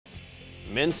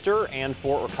Minster and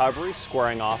Fort Recovery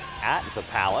squaring off at the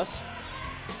Palace.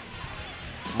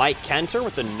 Mike Kenter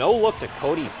with the no-look to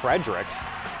Cody Fredericks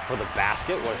for the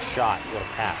basket. What a shot, what a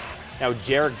pass. Now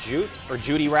Jarek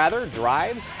Judy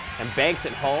drives and banks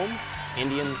it home.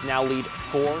 Indians now lead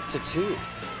 4-2.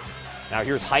 Now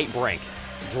here's Heitbrink,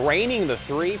 draining the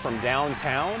three from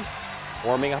downtown,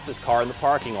 warming up his car in the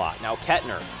parking lot. Now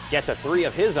Kettner gets a three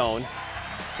of his own,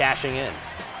 cashing in.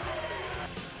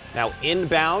 Now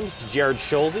inbound to Jared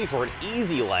Schulze for an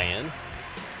easy lay-in,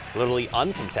 literally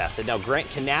uncontested. Now Grant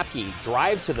Kanapke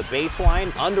drives to the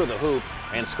baseline under the hoop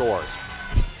and scores.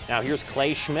 Now here's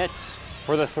Clay Schmitz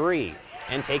for the three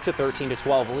and takes a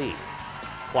 13-12 lead.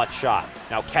 Clutch shot.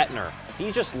 Now Kettner,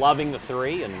 he's just loving the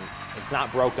three, and if it's not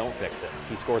broke, don't fix it.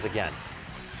 He scores again.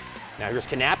 Now here's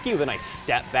Kanapke with a nice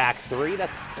step back three.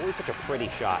 That's always such a pretty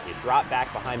shot. You drop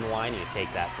back behind the line and you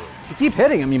take that three. If you keep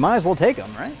hitting them, you might as well take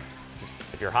them, right?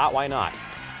 If you're hot, why not?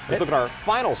 Let's look at our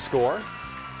final score.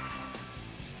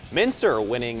 Minster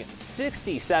winning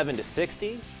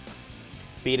 67-60,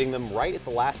 beating them right at the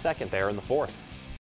last second there in the fourth.